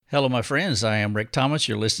Hello, my friends. I am Rick Thomas.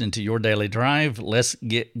 You're listening to Your Daily Drive. Let's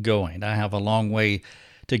get going. I have a long way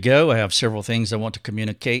to go. I have several things I want to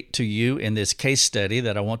communicate to you in this case study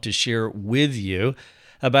that I want to share with you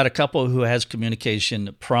about a couple who has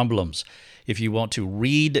communication problems. If you want to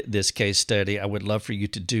read this case study, I would love for you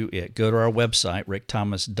to do it. Go to our website,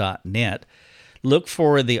 rickthomas.net. Look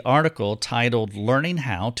for the article titled Learning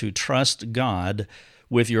How to Trust God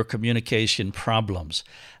with Your Communication Problems.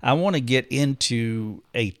 I want to get into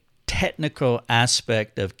a technical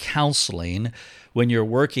aspect of counseling when you're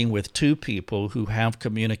working with two people who have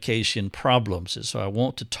communication problems. And so I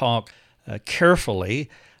want to talk carefully.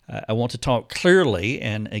 I want to talk clearly.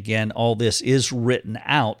 And again, all this is written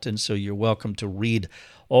out. And so you're welcome to read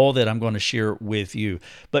all that I'm going to share with you.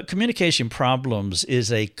 But communication problems is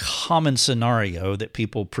a common scenario that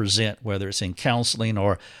people present, whether it's in counseling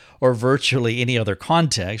or virtually any other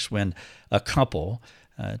context when a couple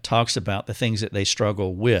talks about the things that they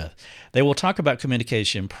struggle with. They will talk about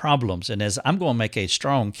communication problems, and as I'm going to make a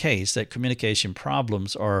strong case that communication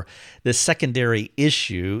problems are the secondary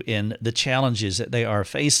issue in the challenges that they are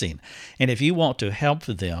facing. And if you want to help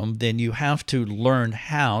them, then you have to learn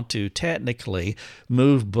how to technically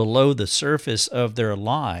move below the surface of their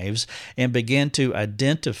lives and begin to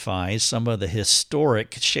identify some of the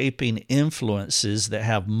historic shaping influences that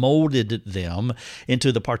have molded them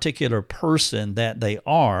into the particular person that they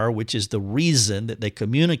are, which is the reason that they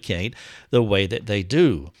communicate the way that they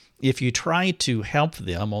do. If you try to help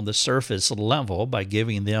them on the surface level by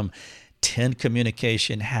giving them 10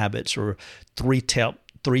 communication habits or three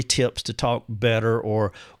tips to talk better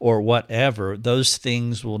or whatever, those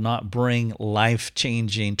things will not bring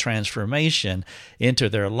life-changing transformation into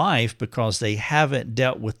their life because they haven't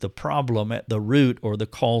dealt with the problem at the root or the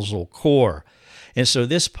causal core. And so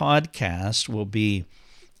this podcast will be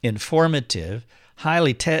informative,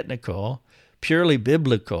 highly technical, purely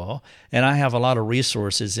biblical, and I have a lot of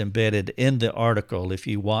resources embedded in the article if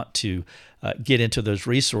you want to get into those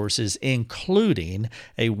resources, including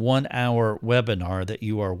a 1-hour webinar that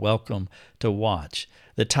you are welcome to watch.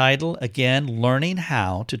 The title, again, Learning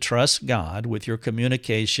How to Trust God with Your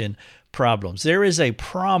Communication Problems. There is a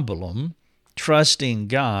problem trusting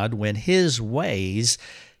God when His ways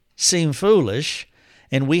seem foolish,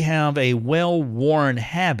 and we have a well-worn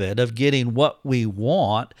habit of getting what we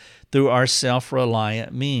want through our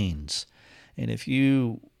self-reliant means. And if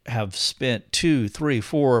you have spent 2, 3,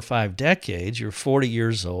 4, or 5 decades, you're 40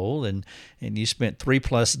 years old, and you spent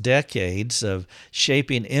 3+ decades of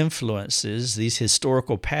shaping influences, these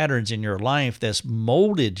historical patterns in your life that's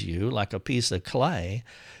molded you like a piece of clay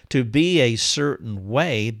to be a certain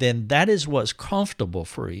way, then that is what's comfortable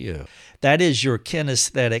for you. That is your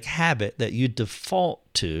kinesthetic habit that you default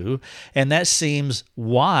to, and that seems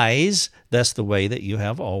wise. That's the way that you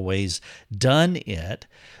have always done it.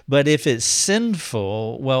 But if it's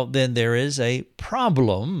sinful, well, then there is a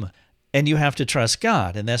problem, and you have to trust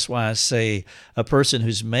God. And that's why I say a person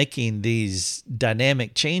who's making these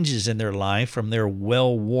dynamic changes in their life from their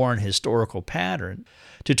well-worn historical pattern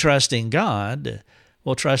to trusting God,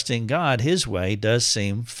 well, trusting God His way does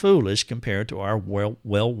seem foolish compared to our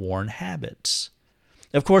well-worn habits.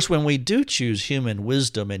 Of course, when we do choose human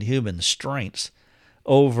wisdom and human strengths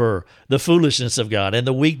over the foolishness of God and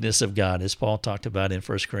the weakness of God, as Paul talked about in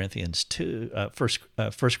 1 Corinthians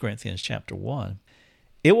chapter 1,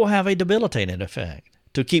 it will have a debilitating effect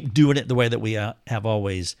to keep doing it the way that we have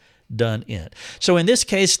always done it. So in this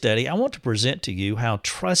case study, I want to present to you how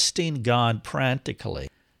trusting God practically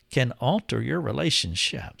can alter your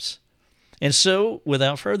relationships. And so,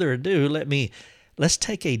 without further ado, let's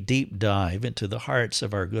take a deep dive into the hearts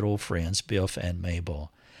of our good old friends, Biff and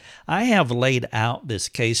Mabel. I have laid out this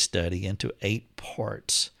case study into 8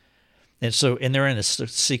 parts. And they're in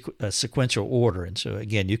a sequential order. And so,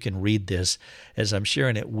 again, you can read this as I'm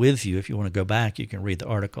sharing it with you. If you want to go back, you can read the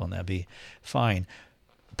article, and that'd be fine.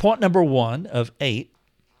 Point number 1 of 8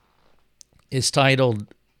 is titled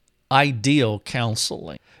Ideal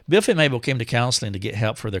Counseling. Biff and Mabel came to counseling to get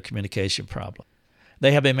help for their communication problem.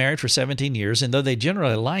 They have been married for 17 years, and though they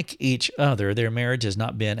generally like each other, their marriage has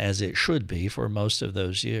not been as it should be for most of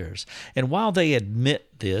those years. And while they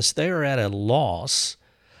admit this, they are at a loss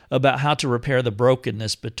about how to repair the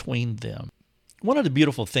brokenness between them. One of the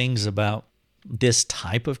beautiful things about this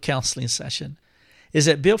type of counseling session is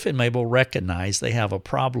that Biff and Mabel recognize they have a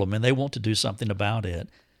problem and they want to do something about it.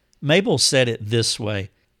 Mabel said it this way: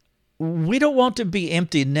 we don't want to be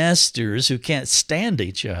empty nesters who can't stand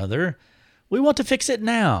each other. We want to fix it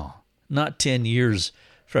now, not 10 years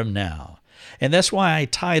from now. And that's why I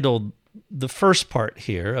titled the first part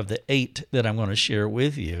here of the 8 that I'm going to share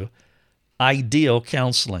with you, ideal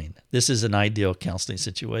counseling. This is an ideal counseling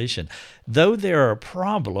situation. Though there are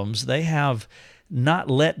problems, they have not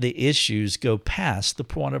let the issues go past the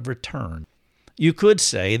point of return. You could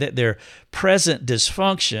say that their present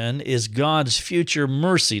dysfunction is God's future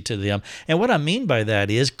mercy to them. And what I mean by that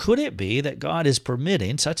is, could it be that God is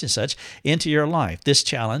permitting such and such into your life, this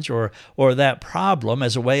challenge or that problem,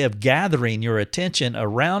 as a way of gathering your attention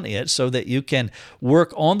around it so that you can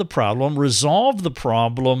work on the problem, resolve the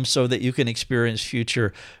problem so that you can experience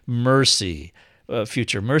future mercy?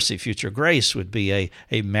 Future grace would be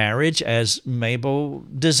a marriage as Mabel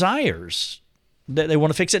desires. They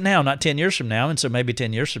want to fix it now, not 10 years from now. And so maybe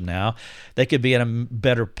 10 years from now, they could be in a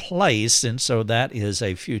better place. And so that is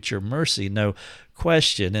a future mercy, no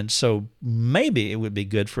question. And so maybe it would be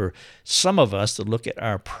good for some of us to look at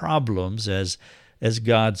our problems as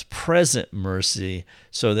God's present mercy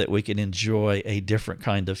so that we can enjoy a different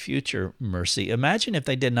kind of future mercy. Imagine if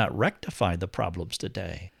they did not rectify the problems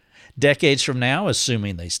today. Decades from now,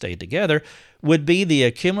 assuming they stay together, would be the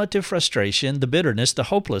accumulative frustration, the bitterness, the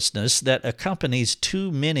hopelessness that accompanies too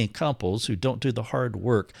many couples who don't do the hard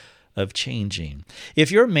work of changing. If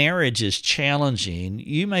your marriage is challenging,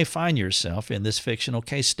 you may find yourself in this fictional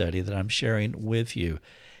case study that I'm sharing with you.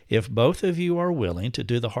 If both of you are willing to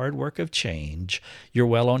do the hard work of change, you're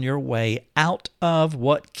well on your way out of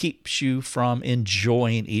what keeps you from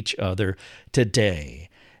enjoying each other today.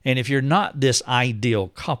 And if you're not this ideal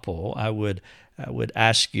couple, I would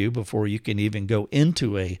ask you, before you can even go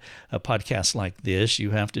into a podcast like this, you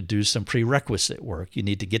have to do some prerequisite work. You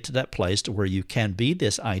need to get to that place to where you can be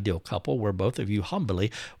this ideal couple, where both of you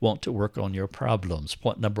humbly want to work on your problems.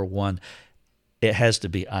 Point number one, it has to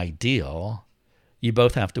be ideal. You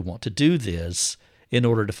both have to want to do this in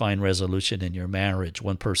order to find resolution in your marriage.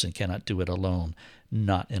 One person cannot do it alone,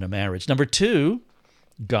 not in a marriage. Number two,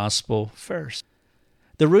 gospel first.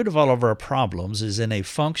 The root of all of our problems is in a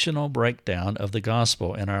functional breakdown of the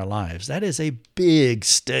gospel in our lives. That is a big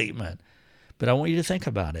statement, but I want you to think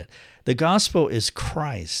about it. The gospel is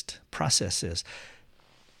Christ. Process this.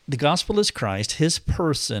 The gospel is Christ, his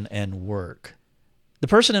person and work. The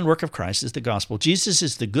person and work of Christ is the gospel. Jesus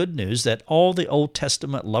is the good news that all the Old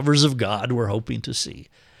Testament lovers of God were hoping to see.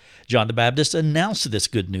 John the Baptist announced this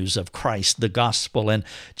good news of Christ, the gospel, in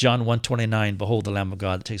John 1:29, "Behold the Lamb of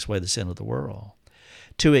God that takes away the sin of the world."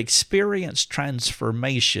 To experience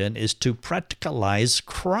transformation is to practicalize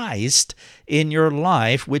Christ in your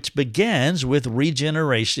life, which begins with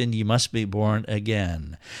regeneration. You must be born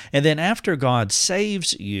again. And then after God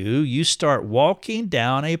saves you, you start walking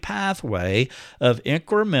down a pathway of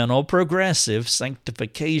incremental, progressive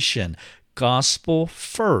sanctification. Gospel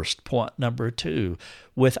first, point number two.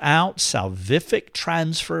 Without salvific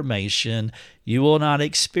transformation, you will not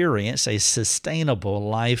experience a sustainable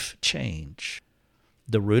life change.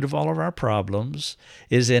 The root of all of our problems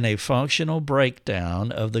is in a functional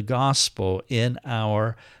breakdown of the gospel in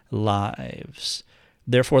our lives.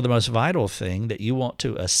 Therefore, the most vital thing that you want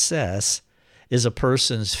to assess is a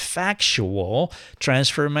person's factual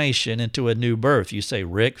transformation into a new birth. You say,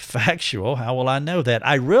 Rick, factual? How will I know that?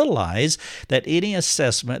 I realize that any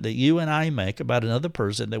assessment that you and I make about another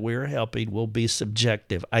person that we are helping will be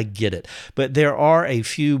subjective. I get it. But there are a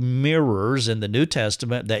few mirrors in the New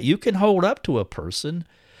Testament that you can hold up to a person.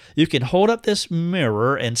 You can hold up this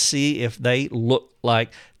mirror and see if they look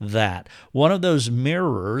like that. One of those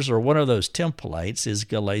mirrors, or one of those templates, is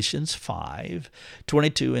Galatians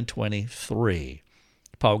 5:22 and 23.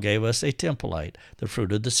 Paul gave us a template, the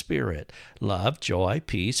fruit of the Spirit: love, joy,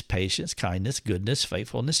 peace, patience, kindness, goodness,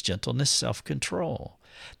 faithfulness, gentleness, self-control.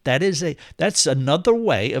 That's another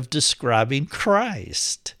way of describing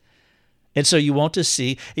Christ. And so you want to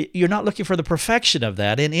see, you're not looking for the perfection of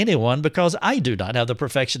that in anyone, because I do not have the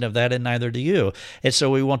perfection of that, and neither do you. And so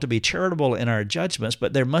we want to be charitable in our judgments,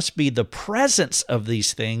 but there must be the presence of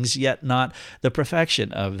these things, yet not the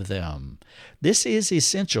perfection of them. This is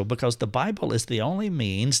essential because the Bible is the only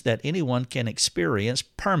means that anyone can experience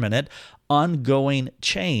permanent, ongoing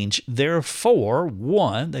change. Therefore,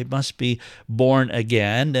 one, they must be born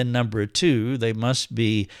again, and number two, they must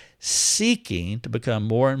be seeking to become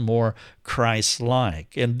more and more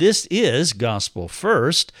Christ-like. And this is gospel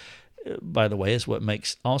first, by the way, is what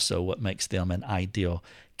makes them an ideal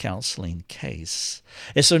counseling case.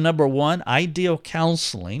 And so number one, ideal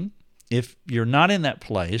counseling. If you're not in that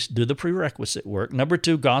place, do the prerequisite work. Number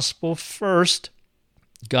two, gospel first.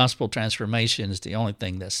 Gospel transformation is the only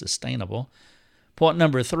thing that's sustainable. Point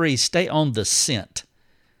number three, stay on the scent.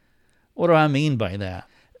 What do I mean by that?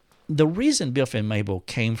 The reason Bill and Mabel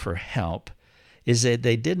came for help is that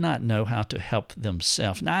they did not know how to help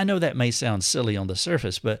themselves. Now, I know that may sound silly on the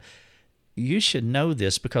surface, but you should know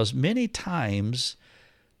this because many times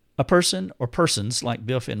a person or persons like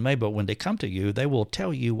Biff and Mabel, when they come to you, they will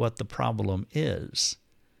tell you what the problem is.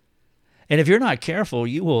 And if you're not careful,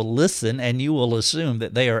 you will listen and you will assume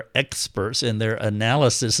that they are experts in their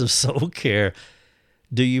analysis of soul care.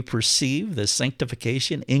 Do you perceive the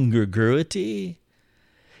sanctification incongruity?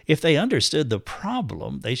 If they understood the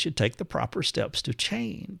problem, they should take the proper steps to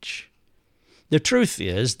change. The truth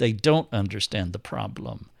is, they don't understand the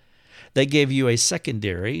problem. They gave you a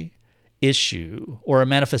secondary issue or a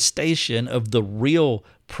manifestation of the real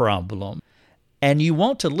problem. And you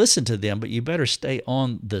want to listen to them, but you better stay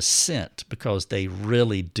on the scent because they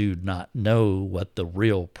really do not know what the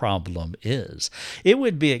real problem is. It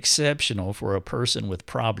would be exceptional for a person with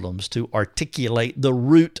problems to articulate the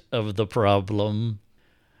root of the problem.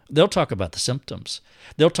 They'll talk about the symptoms.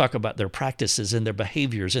 They'll talk about their practices and their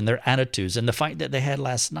behaviors and their attitudes and the fight that they had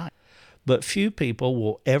last night. But few people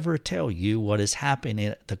will ever tell you what is happening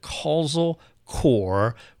at the causal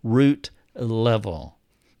core root level.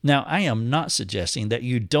 Now, I am not suggesting that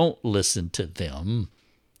you don't listen to them.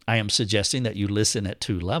 I am suggesting that you listen at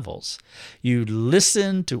two levels. You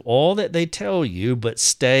listen to all that they tell you, but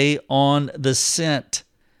stay on the scent.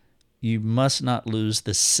 You must not lose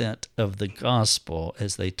the scent of the gospel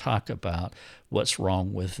as they talk about what's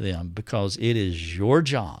wrong with them, because it is your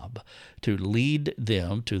job to lead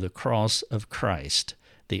them to the cross of Christ,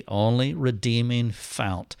 the only redeeming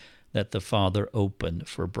fount that the Father opened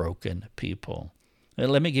for broken people.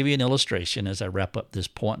 Let me give you an illustration as I wrap up this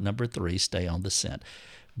point number 3, stay on the scent.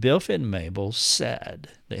 Biff and Mabel said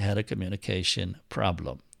they had a communication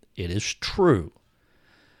problem. It is true,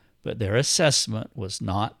 but their assessment was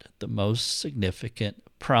not the most significant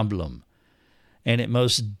problem, and it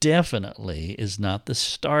most definitely is not the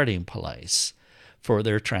starting place for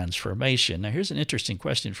their transformation. Now, here's an interesting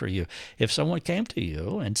question for you. If someone came to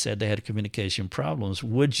you and said they had communication problems,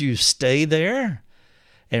 would you stay there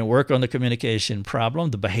and work on the communication problem,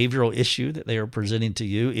 the behavioral issue that they are presenting to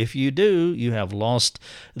you? If you do, you have lost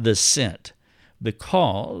the scent,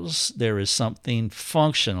 because there is something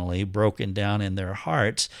functionally broken down in their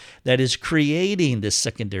hearts that is creating this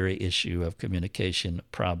secondary issue of communication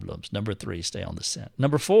problems. Number 3, stay on the scent.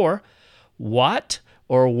 Number 4, what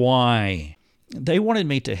or why? They wanted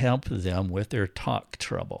me to help them with their talk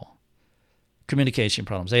trouble, communication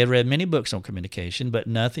problems. They had read many books on communication, but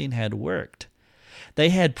nothing had worked. They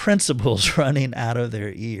had principles running out of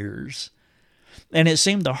their ears. And it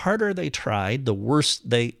seemed the harder they tried, the worse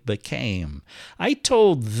they became. I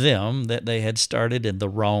told them that they had started in the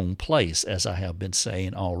wrong place, as I have been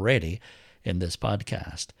saying already in this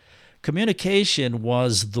podcast. Communication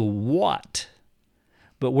was the what,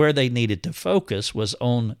 but where they needed to focus was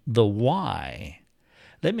on the why.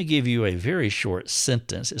 Let me give you a very short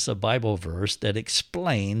sentence. It's a Bible verse that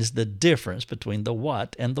explains the difference between the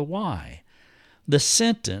what and the why. The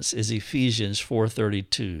sentence is Ephesians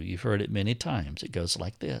 4:32. You've heard it many times. It goes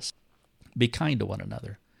like this: Be kind to one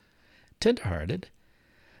another, tenderhearted,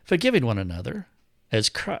 forgiving one another, as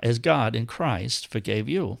God in Christ forgave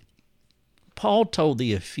you. Paul told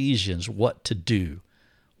the Ephesians what to do.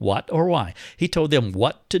 What or why? He told them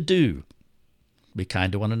what to do. Be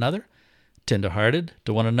kind to one another, tenderhearted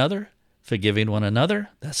to one another, forgiving one another.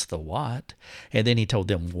 That's the what. And then he told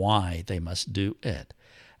them why they must do it.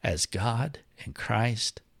 As God in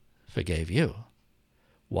Christ forgave you.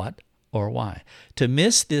 What or why? To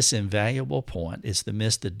miss this invaluable point is to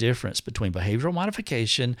miss the difference between behavioral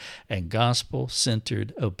modification and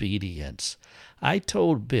gospel-centered obedience. I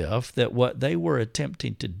told Biff that what they were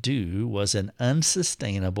attempting to do was an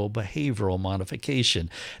unsustainable behavioral modification.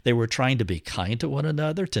 They were trying to be kind to one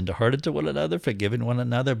another, tenderhearted to one another, forgiving one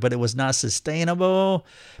another, but it was not sustainable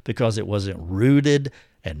because it wasn't rooted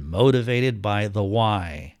and motivated by the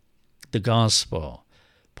why, the gospel.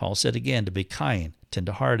 Paul said again to be kind,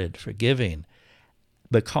 tenderhearted, forgiving,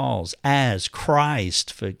 because as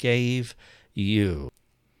Christ forgave you.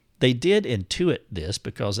 They did intuit this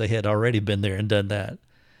because they had already been there and done that.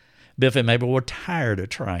 Biff and Mabel were tired of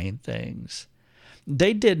trying things.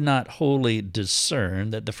 They did not wholly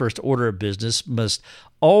discern that the first order of business must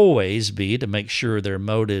always be to make sure their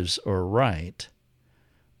motives are right.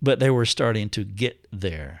 But they were starting to get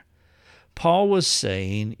there. Paul was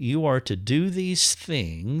saying, you are to do these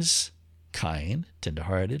things, kind,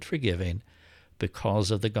 tenderhearted, forgiving, because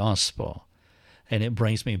of the gospel. And it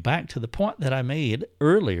brings me back to the point that I made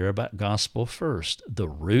earlier about gospel first. The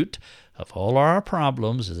root of all our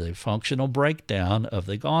problems is a functional breakdown of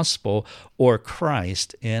the gospel or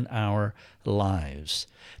Christ in our lives.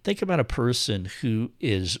 Think about a person who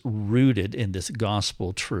is rooted in this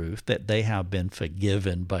gospel truth that they have been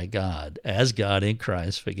forgiven by God, as God in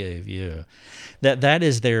Christ forgave you. That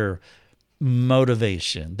is their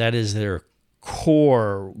motivation. That is their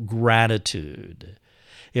core gratitude.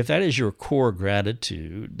 If that is your core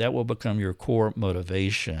gratitude, that will become your core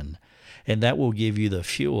motivation, and that will give you the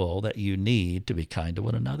fuel that you need to be kind to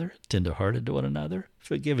one another, tenderhearted to one another,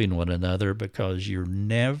 forgiving one another, because you're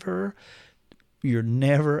never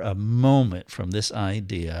a moment from this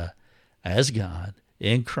idea as God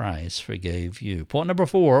in Christ forgave you. Point number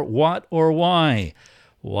 4, what or why?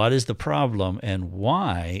 What is the problem, and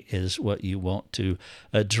why is what you want to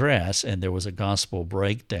address? And there was a gospel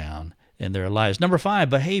breakdown in their lives. Number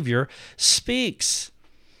 5, behavior speaks.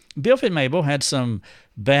 Bill and Mabel had some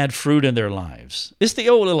bad fruit in their lives. It's the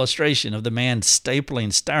old illustration of the man stapling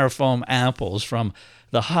styrofoam apples from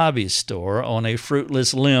the hobby store on a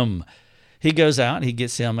fruitless limb. He goes out, he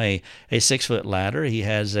gets him a 6-foot ladder. He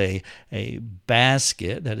has a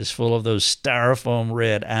basket that is full of those styrofoam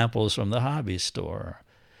red apples from the hobby store.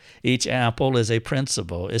 Each apple is a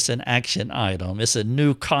principle. It's an action item. It's a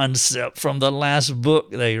new concept from the last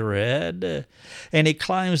book they read. And he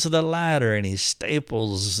climbs the ladder and he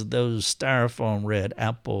staples those styrofoam red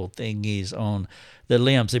apple thingies on the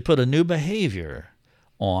limbs. They put a new behavior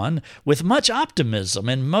on with much optimism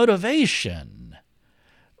and motivation.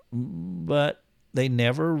 But they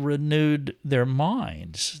never renewed their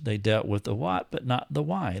minds. They dealt with the what, but not the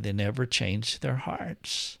why. They never changed their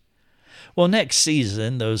hearts. Well, next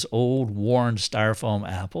season, those old worn styrofoam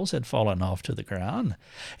apples had fallen off to the ground,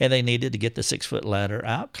 and they needed to get the 6-foot ladder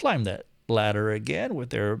out, climb that ladder again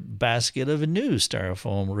with their basket of new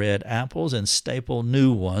styrofoam red apples, and staple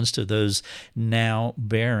new ones to those now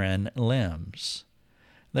barren limbs.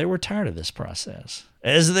 They were tired of this process,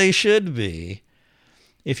 as they should be.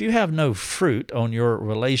 If you have no fruit on your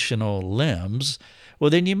relational limbs, well,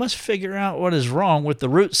 then you must figure out what is wrong with the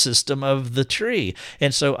root system of the tree.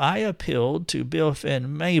 And so I appealed to Bill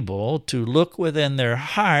and Mabel to look within their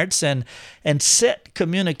hearts and set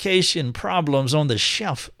communication problems on the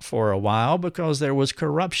shelf for a while, because there was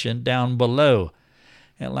corruption down below.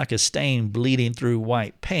 And like a stain bleeding through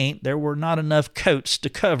white paint, there were not enough coats to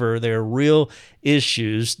cover their real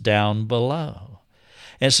issues down below.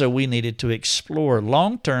 And so we needed to explore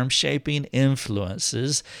long-term shaping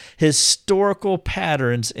influences, historical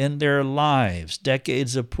patterns in their lives,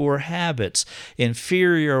 decades of poor habits,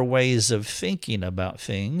 inferior ways of thinking about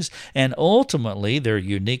things, and ultimately their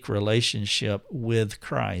unique relationship with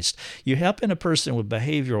Christ. You help in a person with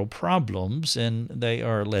behavioral problems, and they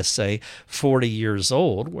are, let's say, 40 years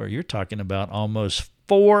old, where you're talking about almost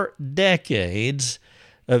 4 decades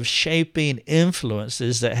of shaping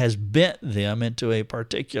influences that has bent them into a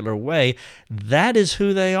particular way. That is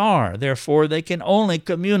who they are. Therefore, they can only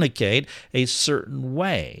communicate a certain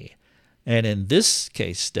way. And in this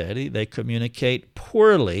case study, they communicate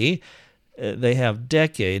poorly. They have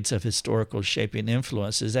decades of historical shaping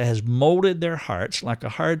influences that has molded their hearts like a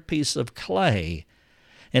hard piece of clay.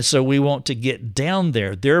 And so we want to get down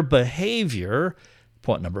there. Their behavior,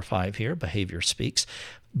 point number 5 here, behavior speaks.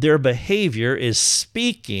 Their behavior is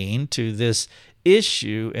speaking to this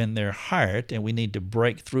issue in their heart, and we need to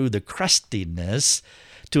break through the crustiness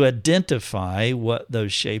to identify what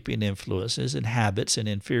those shaping influences and habits and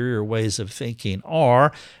inferior ways of thinking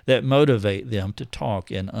are that motivate them to talk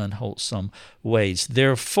in unwholesome ways.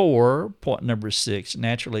 Therefore, point number 6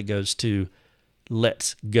 naturally goes to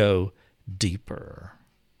let's go deeper.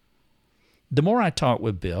 The more I talked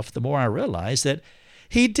with Biff, the more I realized that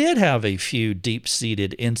he did have a few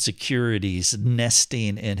deep-seated insecurities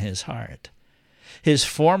nesting in his heart. His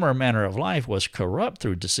former manner of life was corrupt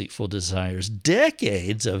through deceitful desires,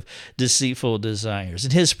 decades of deceitful desires.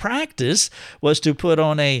 And his practice was to put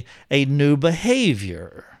on a new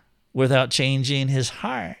behavior without changing his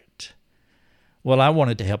heart. Well, I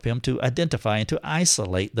wanted to help him to identify and to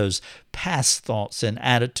isolate those past thoughts and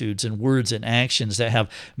attitudes and words and actions that have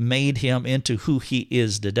made him into who he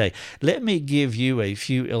is today. Let me give you a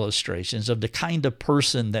few illustrations of the kind of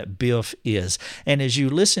person that Biff is. And as you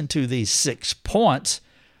listen to these 6 points,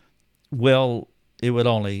 well, you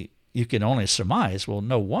can only surmise, well,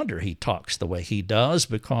 no wonder he talks the way he does,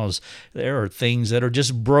 because there are things that are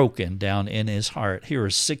just broken down in his heart. Here are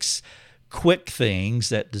 6 quick things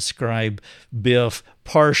that describe Biff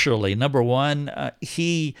partially. Number 1,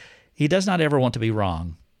 he does not ever want to be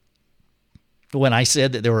wrong. When I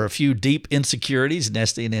said that there were a few deep insecurities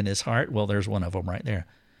nesting in his heart, well, there's one of them right there.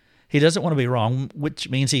 He doesn't want to be wrong, which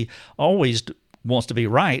means he always wants to be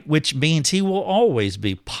right, which means he will always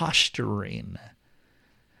be posturing.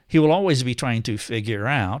 He will always be trying to figure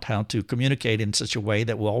out how to communicate in such a way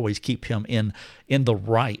that will always keep him in the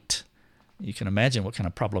right. You can imagine what kind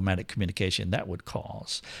of problematic communication that would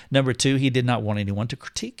cause. Number two, he did not want anyone to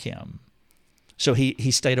critique him. So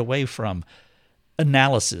he stayed away from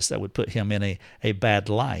analysis that would put him in a bad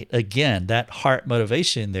light. Again, that heart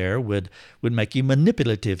motivation there would make you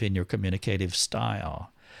manipulative in your communicative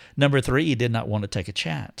style. Number three, he did not want to take a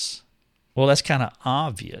chance. Well, that's kind of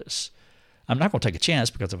obvious. I'm not going to take a chance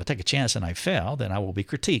because if I take a chance and I fail, then I will be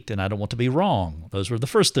critiqued, and I don't want to be wrong. Those were the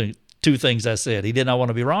first two things I said. He did not want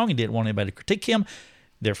to be wrong. He didn't want anybody to critique him.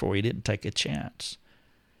 Therefore, he didn't take a chance.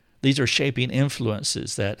 These are shaping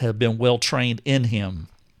influences that have been well trained in him.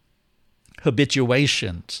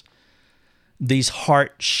 Habituations. These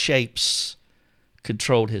heart shapes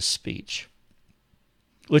controlled his speech,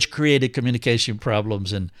 which created communication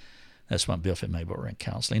problems, and that's why Biff and Mabel were in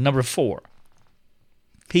counseling. Number four,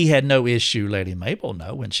 he had no issue letting Mabel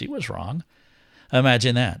know when she was wrong.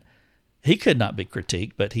 Imagine that. He could not be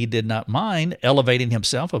critiqued, but he did not mind elevating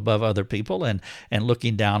himself above other people and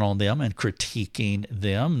looking down on them and critiquing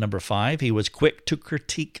them. Number five, he was quick to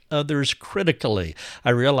critique others critically.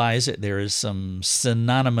 I realize that there is some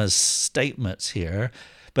synonymous statements here,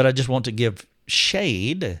 but I just want to give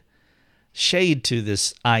shade to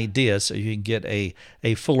this idea so you can get a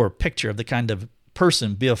fuller picture of the kind of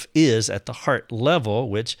person Biff is at the heart level,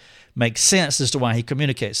 which makes sense as to why he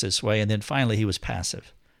communicates this way. And then finally, he was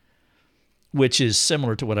passive, which is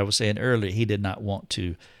similar to what I was saying earlier. He did not want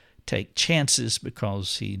to take chances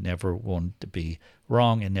because he never wanted to be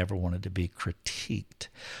wrong and never wanted to be critiqued.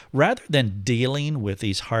 Rather than dealing with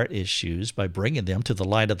these heart issues by bringing them to the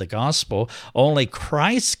light of the gospel, only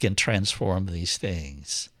Christ can transform these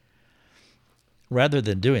things. Rather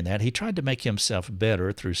than doing that, he tried to make himself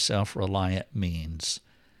better through self-reliant means.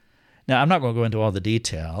 Now, I'm not going to go into all the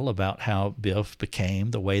detail about how Biff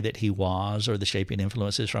became the way that he was or the shaping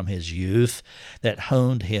influences from his youth that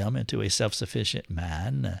honed him into a self-sufficient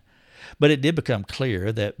man. But it did become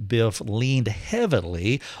clear that Biff leaned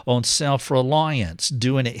heavily on self-reliance,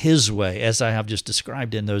 doing it his way, as I have just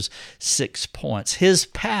described in those 6 points. His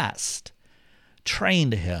past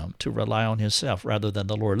trained him to rely on himself rather than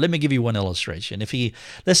the Lord. Let me give you one illustration.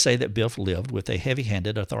 Let's say that Biff lived with a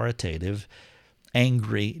heavy-handed, authoritative,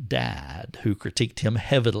 angry dad who critiqued him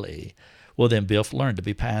heavily. Well, then Biff learned to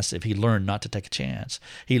be passive. He learned not to take a chance.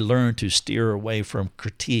 He learned to steer away from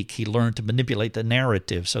critique. He learned to manipulate the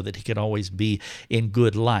narrative so that he could always be in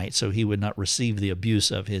good light, so he would not receive the abuse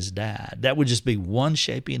of his dad. That would just be one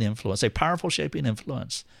shaping influence, a powerful shaping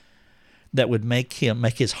influence that would make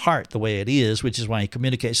his heart the way it is, which is why he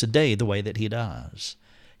communicates today the way that he does.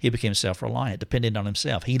 He became self-reliant, dependent on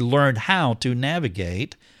himself. He learned how to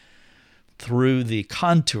navigate through the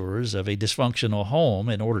contours of a dysfunctional home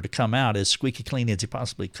in order to come out as squeaky clean as he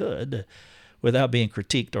possibly could without being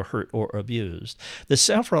critiqued or hurt or abused. The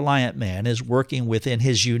self-reliant man is working within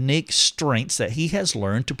his unique strengths that he has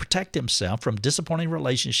learned to protect himself from disappointing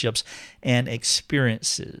relationships and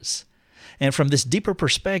experiences. And from this deeper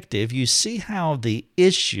perspective, you see how the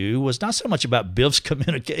issue was not so much about Biff's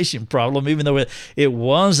communication problem, even though it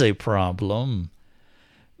was a problem,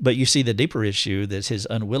 but you see the deeper issue that's his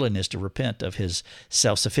unwillingness to repent of his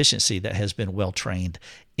self-sufficiency that has been well-trained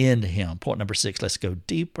in him. Point number 6, let's go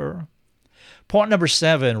deeper. Point number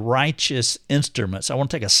 7, righteous instruments. I want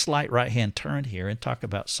to take a slight right-hand turn here and talk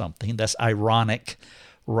about something that's ironic.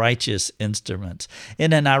 Righteous instruments.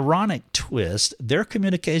 In an ironic twist, their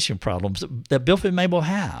communication problems that Biff and Mabel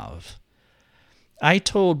have. I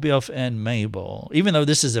told Biff and Mabel, even though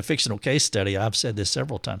this is a fictional case study, I've said this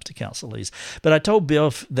several times to counselees, but I told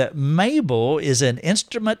Biff that Mabel is an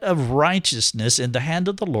instrument of righteousness in the hand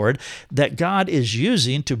of the Lord that God is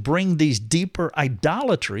using to bring these deeper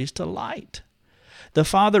idolatries to light. The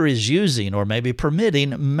Father is using, or maybe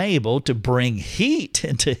permitting, Mabel to bring heat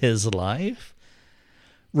into his life,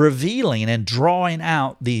 revealing and drawing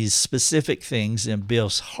out these specific things in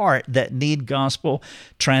Bill's heart that need gospel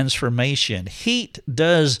transformation. Heat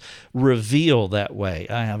does reveal that way.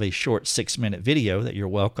 I have a short 6-minute video that you're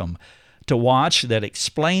welcome to watch that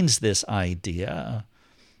explains this idea.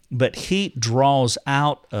 But heat draws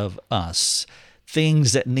out of us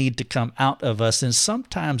things that need to come out of us. And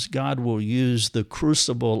sometimes God will use the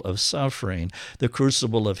crucible of suffering, the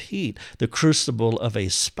crucible of heat, the crucible of a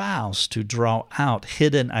spouse to draw out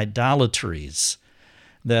hidden idolatries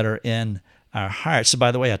that are in our hearts. So,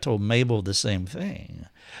 by the way, I told Mabel the same thing,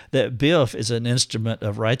 that Biff is an instrument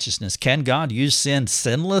of righteousness. Can God use sin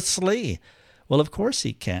sinlessly? Well, of course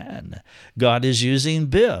he can. God is using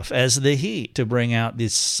Biff as the heat to bring out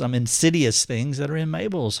some insidious things that are in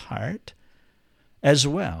Mabel's heart as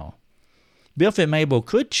well. Biff and Mabel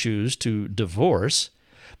could choose to divorce,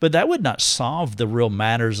 but that would not solve the real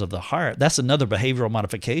matters of the heart. That's another behavioral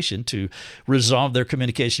modification to resolve their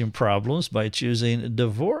communication problems by choosing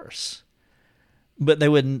divorce. But they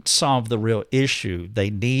wouldn't solve the real issue.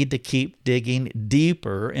 They need to keep digging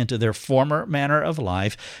deeper into their former manner of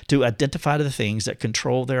life to identify the things that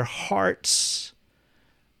control their hearts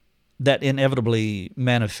that inevitably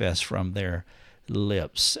manifest from their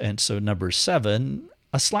lips. And so number 7,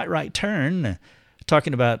 a slight right turn,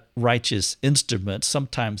 talking about righteous instruments.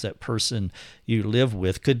 Sometimes that person you live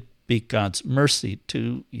with could be God's mercy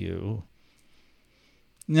to you.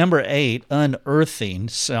 Number 8, unearthing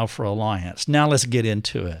self-reliance. Now let's get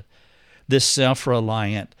into it. This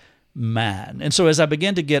self-reliant man. And so as I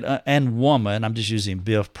begin to get, and woman, I'm just using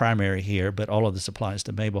Biff primary here, but all of this applies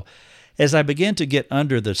to Mabel. As I begin to get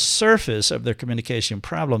under the surface of their communication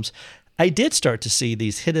problems, I did start to see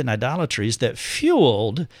these hidden idolatries that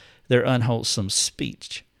fueled their unwholesome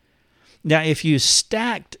speech. Now, if you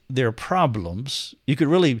stacked their problems, you could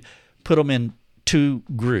really put them in 2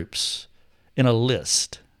 groups in a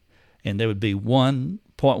list, and there would be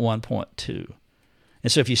 1.1.2.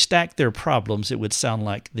 And so if you stack their problems, it would sound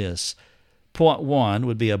like this. Point 1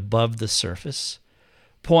 would be above the surface.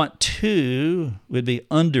 Point 2 would be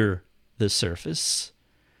under the surface.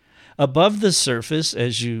 Above the surface,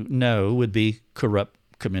 as you know, would be corrupt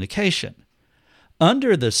communication.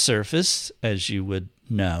 Under the surface, as you would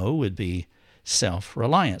know, would be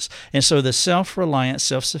self-reliance. And so the self-reliant,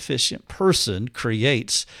 self-sufficient person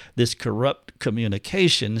creates this corrupt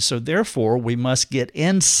communication. So therefore, we must get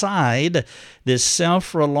inside this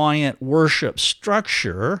self-reliant worship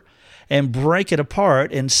structure and break it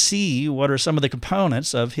apart and see what are some of the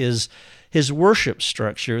components of his worship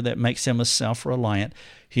structure that makes him a self-reliant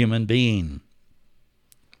human being.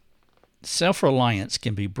 Self-reliance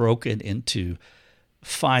can be broken into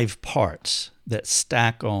 5 parts that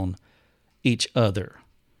stack on each other.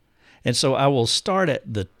 And so I will start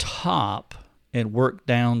at the top and work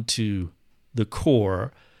down to the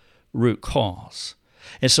core root cause.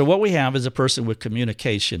 And so what we have is a person with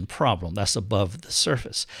communication problem. That's above the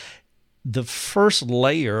surface. The first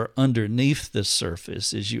layer underneath the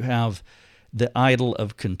surface is you have the idol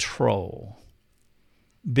of control.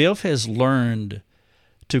 Biff has learned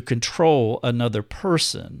to control another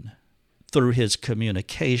person through his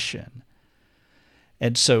communication.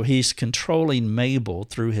 And so he's controlling Mabel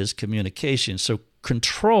through his communication. So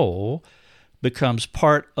control becomes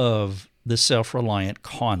part of the self-reliant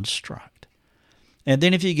construct. And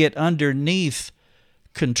then if you get underneath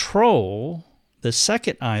control, the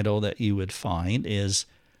second idol that you would find is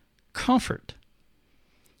comfort.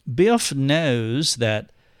 Biff knows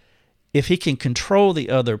that if he can control the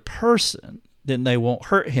other person, then they won't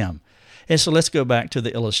hurt him. And so let's go back to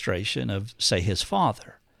the illustration of, say, his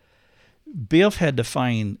father. Biff had to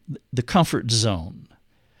find the comfort zone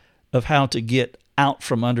of how to get out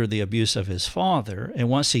from under the abuse of his father. And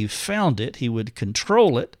once he found it, he would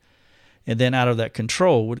control it. And then out of that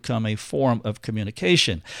control would come a form of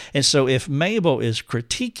communication. And so if Mabel is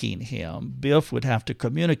critiquing him, Biff would have to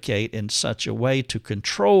communicate in such a way to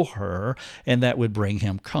control her, and that would bring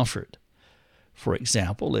him comfort. For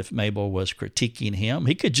example, if Mabel was critiquing him,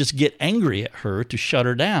 he could just get angry at her to shut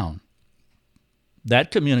her down.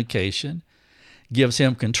 That communication gives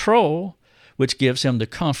him control, which gives him the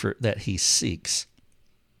comfort that he seeks.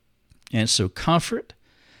 And so comfort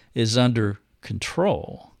is under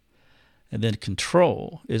control, and then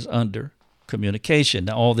control is under communication.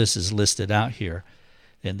 Now, all this is listed out here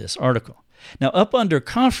in this article. Now, up under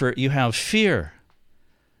comfort, you have fear.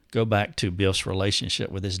 Go back to Biff's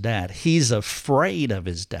relationship with his dad. He's afraid of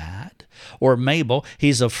his dad. Or Mabel,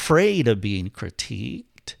 he's afraid of being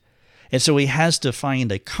critiqued. And so he has to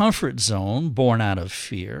find a comfort zone born out of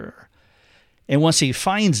fear. And once he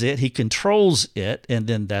finds it, he controls it, and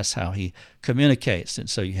then that's how he communicates. And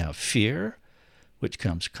so you have fear, which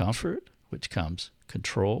comes comfort, which comes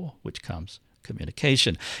control, which comes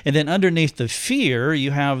communication. And then underneath the fear,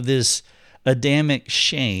 you have this Adamic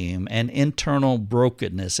shame and internal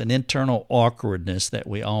brokenness and internal awkwardness that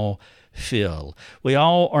we all feel. We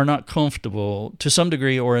all are not comfortable to some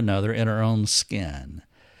degree or another in our own skin.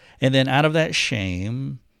 And then out of that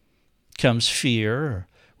shame comes fear,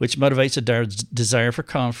 which motivates a desire for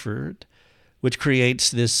comfort, which creates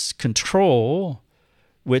this control,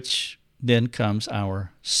 which then comes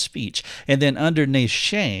our speech. And then underneath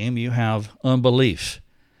shame, you have unbelief.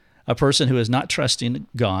 A person who is not trusting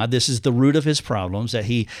God, this is the root of his problems, that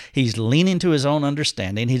he's leaning to his own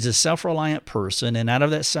understanding. He's a self-reliant person, and out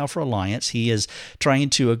of that self-reliance, he is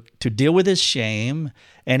trying to deal with his shame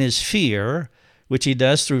and his fear, which he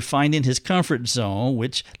does through finding his comfort zone,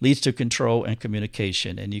 which leads to control and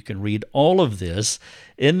communication. And you can read all of this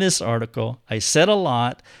in this article. I said a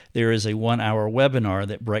lot. There is a 1-hour webinar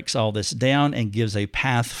that breaks all this down and gives a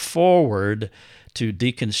path forward to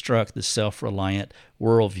deconstruct the self-reliant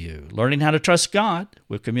worldview. Learning how to trust God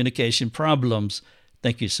with communication problems.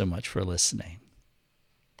 Thank you so much for listening.